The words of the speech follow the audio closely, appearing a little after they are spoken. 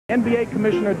NBA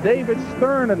Commissioner David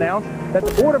Stern announced that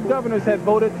the Board of Governors had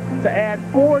voted to add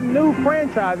 4 new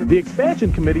franchises. The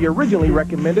expansion committee originally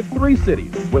recommended 3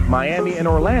 cities, with Miami and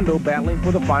Orlando battling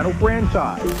for the final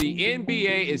franchise. The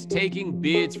NBA is taking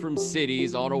bids from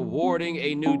cities on awarding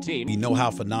a new team. We know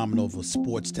how phenomenal of a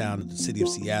sports town the city of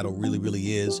Seattle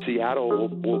really is. Seattle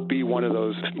will be one of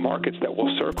those markets that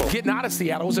will circle. Getting out of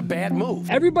Seattle was a bad move.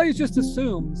 Everybody just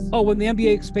assumes, oh, when the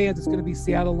NBA expands, it's going to be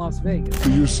Seattle and Las Vegas.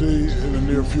 Do you see in the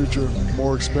near future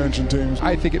more expansion teams?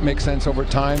 I think it makes sense over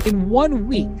time. In 1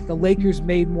 week, the Lakers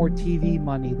made more TV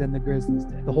money than the Grizzlies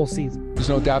did the whole season. There's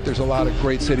no doubt there's a lot of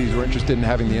great cities who are interested in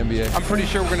having the NBA. I'm pretty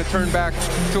sure we're going to turn back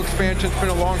to expansion. It's been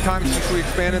a long time since we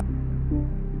expanded.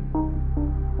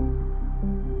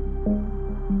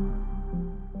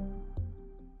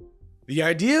 The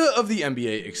idea of the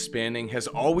NBA expanding has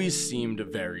always seemed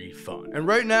very fun. And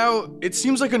right now, it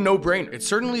seems like a no-brainer. It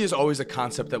certainly is always a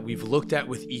concept that we've looked at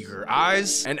with eager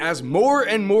eyes. And as more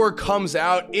and more comes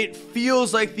out, it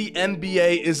feels like the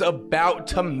NBA is about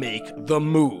to make the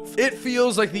move. It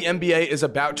feels like the NBA is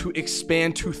about to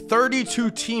expand to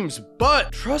 32 teams.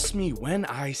 But trust me when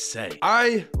I say,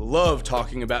 I love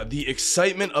talking about the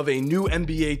excitement of a new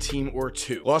NBA team or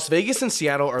two. Las Vegas and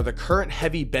Seattle are the current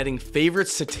heavy betting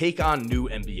favorites to take on new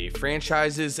NBA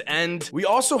franchises, and we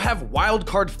also have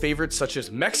wildcard favorites such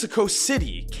as Mexico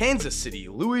City, Kansas City,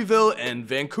 Louisville, and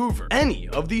Vancouver. Any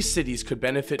of these cities could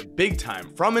benefit big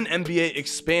time from an NBA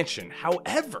expansion.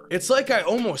 However, it's like I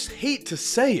almost hate to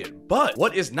say it, but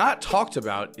what is not talked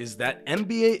about is that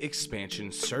NBA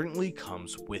expansion certainly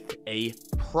comes with a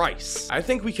price. I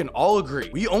think we can all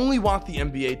agree. We only want the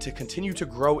NBA to continue to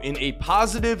grow in a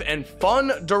positive and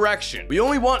fun direction. We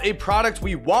only want a product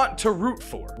we want to root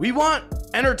for. We want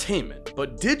entertainment.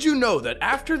 But did you know that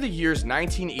after the years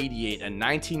 1988 and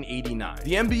 1989,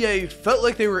 the NBA felt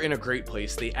like they were in a great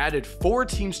place? They added 4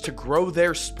 teams to grow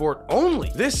their sport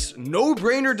only. This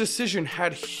no-brainer decision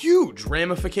had huge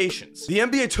ramifications. The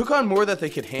NBA took on more that they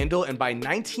could handle, and by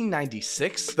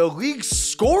 1996, the league's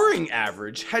scoring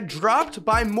average had dropped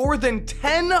by more than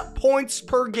 10 points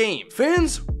per game.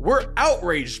 Fans were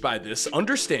outraged by this,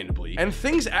 understandably, and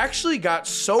things actually got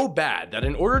so bad that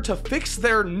in order to fix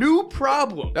their new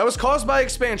problem that was caused by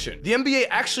expansion, the NBA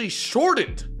actually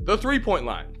shortened the three-point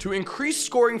line to increase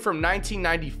scoring from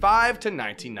 1995 to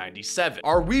 1997.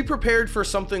 Are we prepared for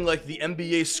something like the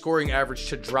NBA scoring average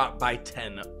to drop by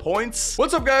 10 points?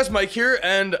 What's up guys, Mike here,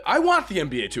 and I want the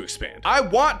NBA to expand. I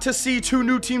want to see 2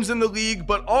 new teams in the league,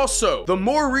 but also the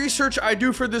more research I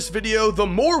do for this video, the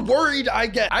more worried I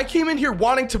get. I came in here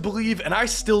wanting to believe, and I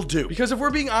still do. Because if we're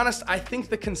being honest, I think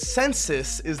the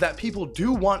consensus is that people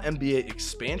do want NBA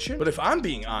expansion. But if I'm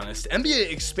being honest,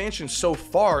 NBA expansion so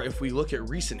far, if we look at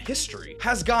recent history,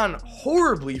 has gone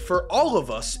horribly for all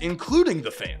of us, including the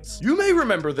fans. You may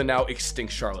remember the now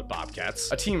extinct Charlotte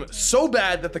Bobcats, a team so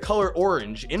bad that the color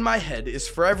orange in my head is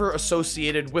forever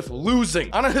associated with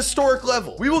losing on a historic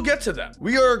level. We will get to that.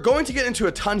 We are going to get into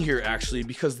a ton here actually,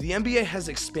 because the NBA has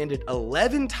expanded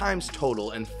 11 times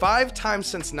total and 5 times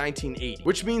since 1980,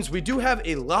 which means we do have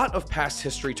a lot of past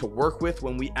history to work with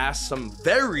when we ask some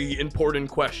very important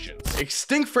questions.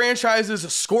 Extinct franchises,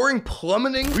 scoring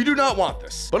plummeting, we do not want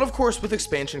this. But of course, with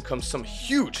expansion comes some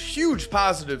huge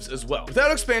positives as well.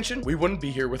 Without expansion, we wouldn't be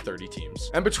here with 30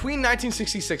 teams. And between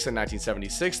 1966 and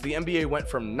 1976, the NBA went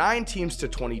from 9 teams to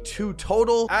 22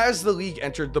 total as the league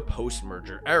entered the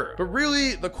post-merger era. But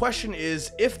really, the question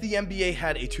is, if the NBA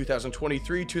had a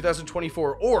 2023,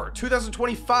 2024, or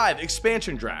 2025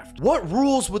 expansion draft, what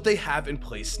rules would they have in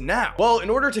place now? Well, in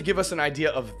order to give us an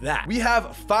idea of that, we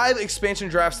have 5 expansion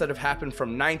drafts that have happened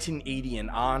from 1980 and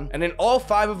on, and in all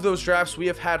 5 of those drafts, we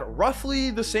have had roughly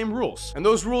the same rules. And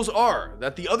those rules are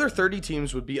that the other 30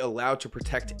 teams would be allowed to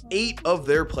protect 8 of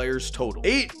their players total.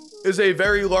 8 is a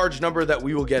very large number that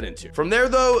we will get into. From there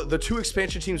though, the 2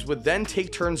 expansion teams would then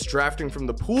take turns drafting from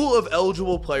the pool of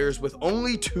eligible players with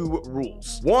only 2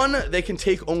 rules. 1, they can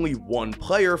take only 1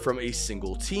 player from a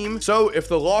single team. So if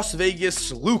the Las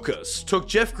Vegas Lucas took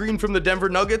Jeff Green from the Denver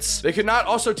Nuggets, they could not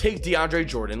also take DeAndre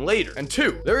Jordan later. And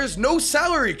 2, there is no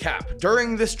salary cap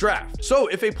during this draft. So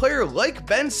if a player like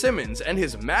Ben Simmons and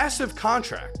his massive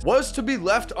contract was to be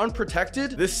left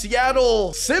unprotected, the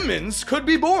Seattle Simmons could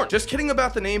be born. Just kidding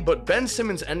about the name, but but Ben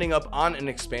Simmons ending up on an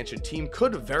expansion team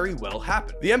could very well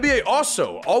happen. The NBA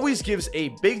also always gives a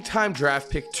big time draft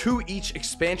pick to each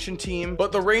expansion team,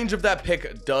 but the range of that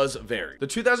pick does vary. The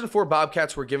 2004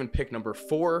 Bobcats were given pick number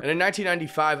 4, and in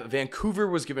 1995, Vancouver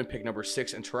was given pick number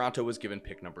 6, and Toronto was given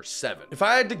pick number 7. If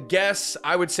I had to guess,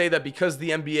 I would say that because the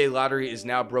NBA lottery is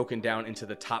now broken down into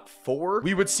the top 4,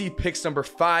 we would see picks number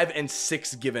 5 and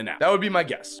 6 given out. That would be my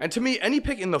guess. And to me, any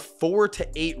pick in the 4 to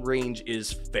 8 range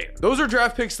is fair. Those are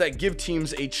draft picks that give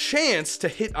teams a chance to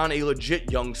hit on a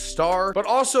legit young star, but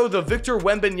also the Victor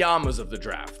Wembanyama's of the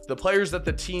draft, the players that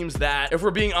the teams that, if we're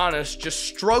being honest, just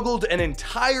struggled an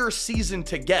entire season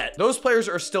to get. Those players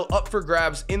are still up for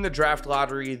grabs in the draft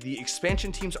lottery. The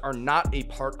expansion teams are not a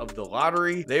part of the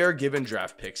lottery. They are given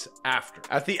draft picks after.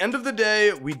 At the end of the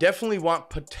day, we definitely want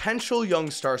potential young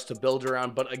stars to build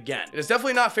around, but again, it is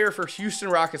definitely not fair for Houston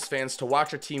Rockets fans to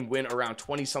watch a team win around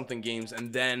 20-something games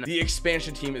and then the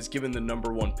expansion team is given the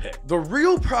 #1 pick. The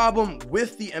real problem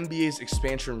with the NBA's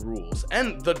expansion rules,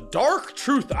 and the dark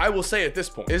truth I will say at this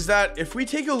point, is that if we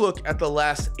take a look at the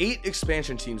last 8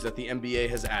 expansion teams that the NBA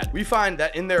has added, we find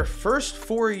that in their first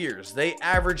 4 years, they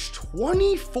averaged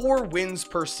 24 wins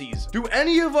per season. Do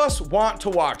any of us want to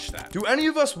watch that? Do any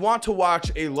of us want to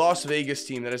watch a Las Vegas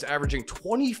team that is averaging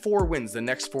 24 wins the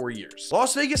next 4 years?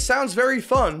 Las Vegas sounds very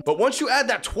fun, but once you add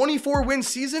that 24 win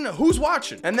season, who's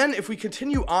watching? And then if we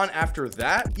continue on after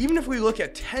that, even if we look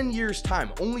at 10 years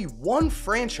time, only one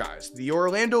franchise, the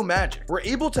Orlando Magic, were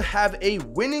able to have a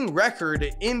winning record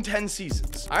in 10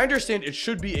 seasons. I understand it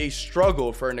should be a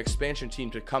struggle for an expansion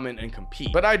team to come in and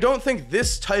compete, but I don't think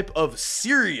this type of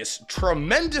serious,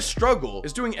 tremendous struggle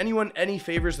is doing anyone any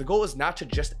favors. The goal is not to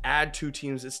just add 2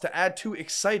 teams, it's to add 2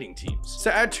 exciting teams, it's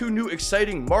to add 2 new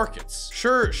exciting markets.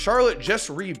 Sure, Charlotte just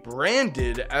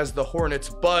rebranded as the Hornets,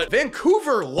 but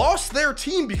Vancouver lost their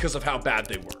team because of how bad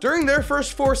they were. During their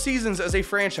first 4 seasons as a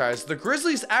franchise, the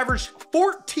Grizzlies averaged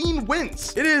 14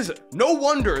 wins. It is no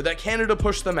wonder that Canada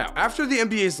pushed them out. After the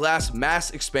NBA's last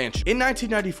mass expansion, in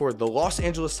 1994, the Los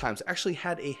Angeles Times actually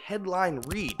had a headline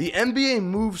read: "The NBA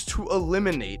moves to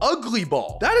eliminate ugly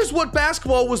ball." That is what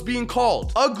basketball was being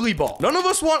called, ugly ball. None of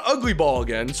us want ugly ball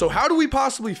again, so how do we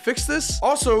possibly fix this?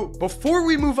 Also, before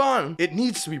we move on, it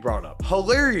needs to be brought up.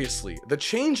 Hilariously, the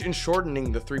change in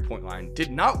shortening the three-point line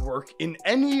did not work in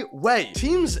any way.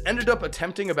 Teams ended up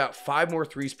attempting about 5 more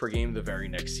threes per game the very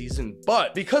next season,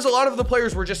 but because a lot of the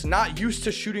players were just not used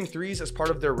to shooting threes as part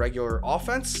of their regular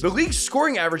offense, the league's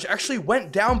scoring average actually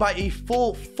went down by a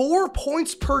full 4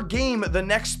 points per game the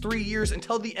next 3 years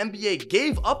until the NBA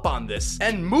gave up on this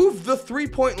and moved the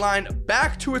three-point line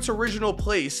back to its original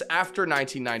place after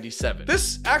 1997.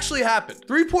 This actually happened.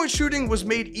 Three-point shooting was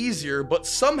made easier, but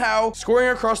somehow scoring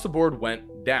across the board went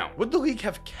down. Would the league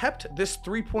have kept this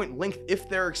three-point length if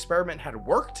their experiment had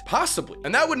worked? Possibly.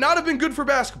 And that would not have been good for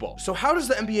basketball. So how does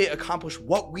the NBA accomplish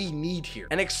what we need here?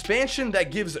 An expansion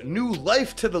that gives new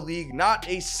life to the league, not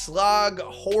a slog,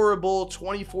 horrible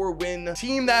 24-win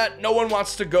team that no one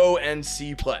wants to go and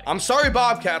see play. I'm sorry,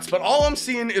 Bobcats, but all I'm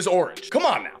seeing is orange. Come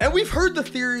on now. And we've heard the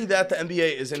theory that the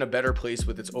NBA is in a better place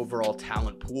with its overall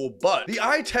talent pool, but the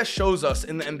eye test shows us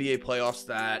in the NBA playoffs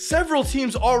that several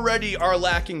teams already are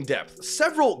lacking depth.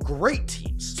 Several great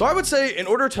teams. So I would say in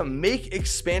order to make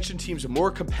expansion teams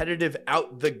more competitive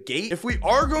out the gate, if we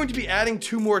are going to be adding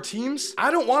 2 more teams,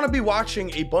 I don't want to be watching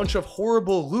a bunch of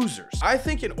horrible losers. I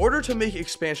think in order to make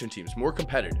expansion teams more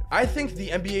competitive, I think the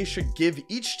NBA should give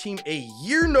each team a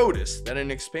year notice that an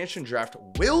expansion draft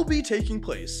will be taking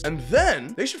place, and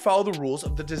then they should follow the rules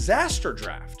of the disaster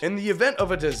draft. In the event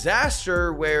of a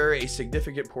disaster where a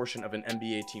significant portion of an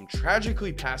NBA team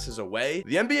tragically passes away,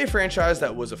 the NBA franchise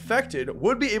that was affected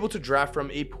would be able to draft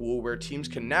from a pool where teams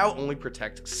can now only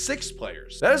protect 6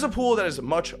 players. That is a pool that is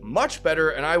much, much better,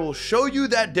 and I will show you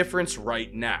that difference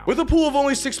right now. With a pool of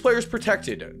only 6 players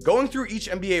protected, going through each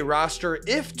NBA roster,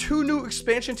 if 2 new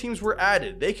expansion teams were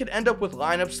added, they could end up with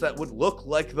lineups that would look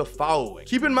like the following.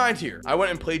 Keep in mind here, I went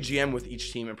and played GM with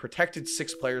each team and protected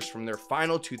 6 players from their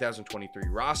final 2023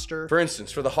 roster. For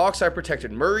instance, for the Hawks, I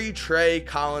protected Murray, Trey,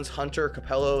 Collins, Hunter,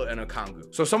 Capello, and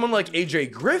Okongwu. So someone like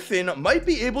AJ Griffin might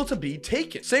be able to be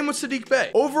taken. Same with Saddiq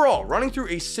Bey. Overall, running through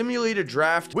a simulated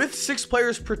draft with 6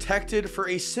 players protected for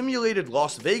a simulated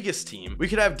Las Vegas team, we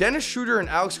could have Dennis Schroeder and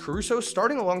Alex Caruso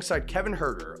starting alongside Kevin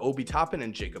Huerter, Obi Toppin,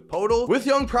 and Jakob Poeltl, with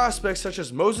young prospects such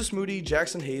as Moses Moody,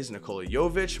 Jackson Hayes, Nikola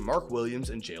Jovic, Mark Williams,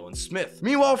 and Jalen Smith.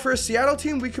 Meanwhile, for a Seattle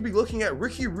team, we could be looking at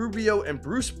Ricky Rubio and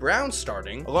Bruce Brown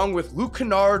starting, along with Luke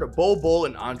Kennard, Bol Bol,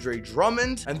 and Andre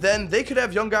Drummond, and then they could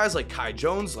have young guys like Kai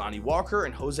Jones, Lonnie Walker,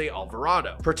 and Jose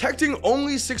Alvarado. Protecting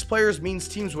only 6 players means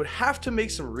teams would have to make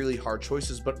some really hard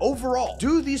choices, but overall,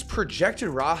 do these projected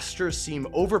rosters seem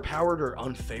overpowered or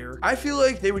unfair? I feel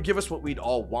like they would give us what we'd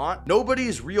all want.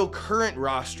 Nobody's real current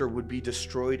roster would be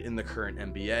destroyed in the current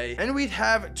NBA, and we'd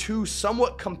have two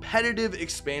somewhat competitive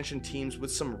expansion teams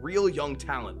with some real young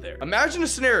talent there. Imagine a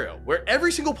scenario where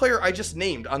every single player I just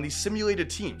named on these simulated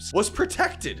teams was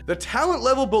protected. The talent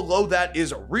level below that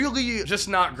is really just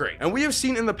not great, and we have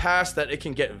seen in the past that it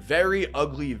can get very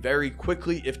ugly very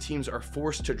quickly if teams are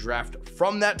forced to draft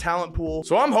from that talent pool.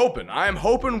 So I'm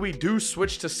hoping we do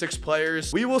switch to 6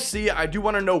 players. We will see. I do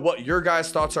want to know what your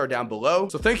guys' thoughts are down below.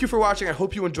 So thank you for watching. I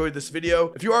hope you enjoyed this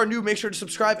video. If you are new, make sure to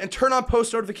subscribe and turn on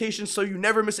post notifications so you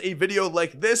never miss a video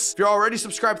like this. If you're already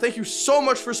subscribed, thank you so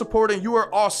much for supporting. You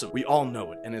are awesome. We all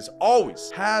know it. And as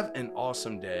always, have an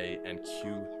awesome day, and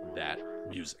cue that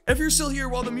music. If you're still here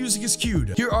while the music is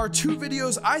cued, here are 2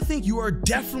 videos I think you are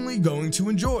definitely going to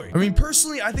enjoy. I mean,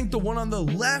 personally, I think the one on the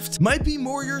left might be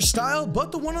more your style,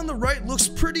 but the one on the right looks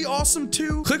pretty awesome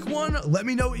too. Click one, let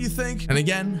me know what you think, and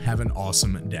again, have an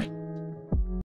awesome day.